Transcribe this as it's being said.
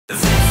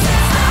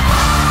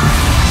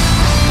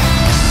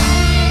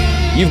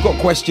You've got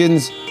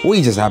questions,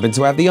 we just happen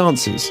to have the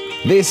answers.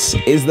 This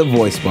is the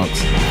Voice Box.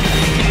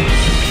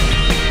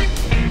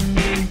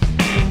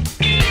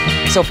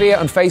 Sophia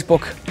on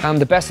Facebook,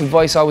 the best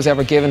advice I was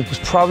ever given was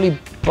probably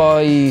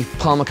by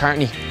Paul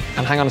McCartney.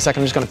 And hang on a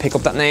second, I'm just going to pick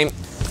up that name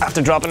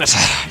after dropping it.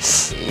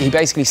 He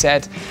basically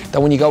said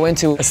that when you go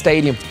into a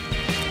stadium,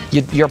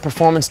 your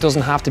performance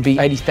doesn't have to be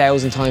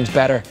 80,000 times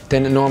better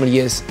than it normally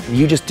is.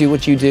 You just do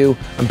what you do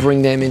and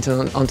bring them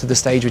onto the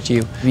stage with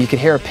you. You could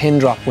hear a pin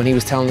drop when he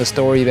was telling the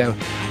story about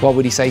what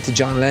would he say to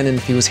John Lennon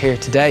if he was here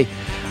today.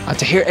 And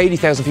to hear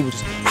 80,000 people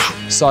just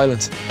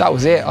silent, that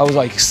was it. I was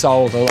like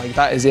sold. I was like,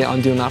 that is it,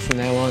 I'm doing that from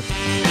now on.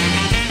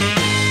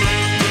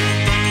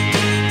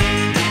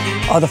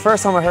 Oh, the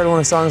first time I heard one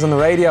of the songs on the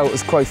radio, it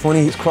was quite funny.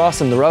 He was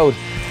crossing the road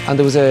and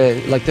there was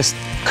this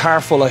car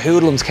full of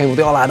hoodlums came up.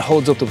 They all had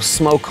hoods up, there was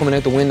smoke coming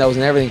out the windows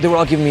and everything. They were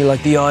all giving me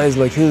like the eyes,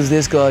 like, who's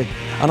this guy?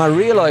 And I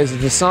realised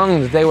that the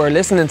song that they were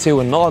listening to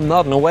and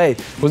nodding away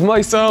was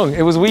my song.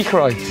 It was We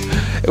Cry.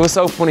 It was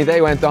so funny.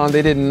 They went on,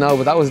 they didn't know,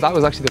 but that was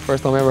actually the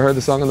first time I ever heard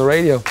the song on the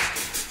radio.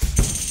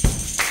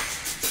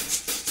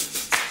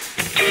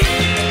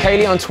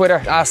 Kaylee on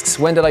Twitter asks,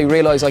 when did I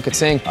realise I could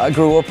sing? I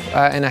grew up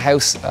in a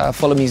house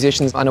full of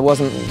musicians, and it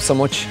wasn't so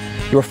much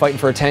you were fighting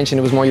for attention,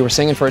 it was more you were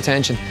singing for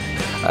attention.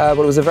 But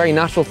it was a very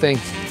natural thing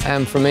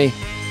for me.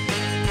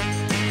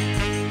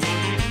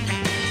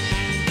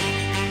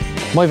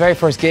 My very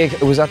first gig,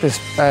 it was at this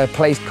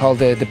place called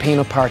the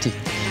Peanut Party,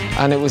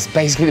 and it was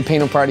basically the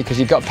peanut party because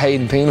you got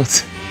paid in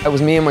peanuts. It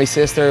was me and my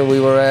sister.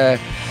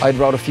 I'd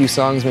wrote a few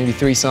songs, maybe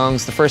 3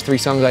 songs. The first 3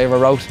 songs I ever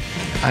wrote.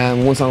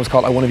 One song was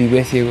called I Want to Be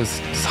With You. It was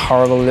this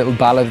horrible little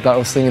ballad that I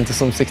was singing to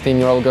some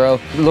 16-year-old girl.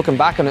 Looking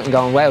back on it and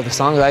going, wow, the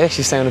songs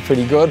actually sounded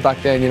pretty good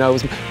back then. You know, it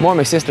was more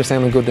my sister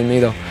sounding good than me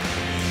though.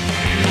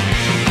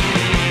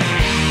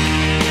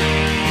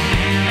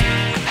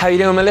 How you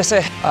doing,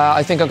 Melissa?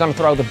 I think I'm going to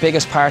throw the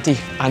biggest party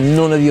and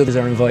none of the others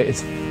are invited.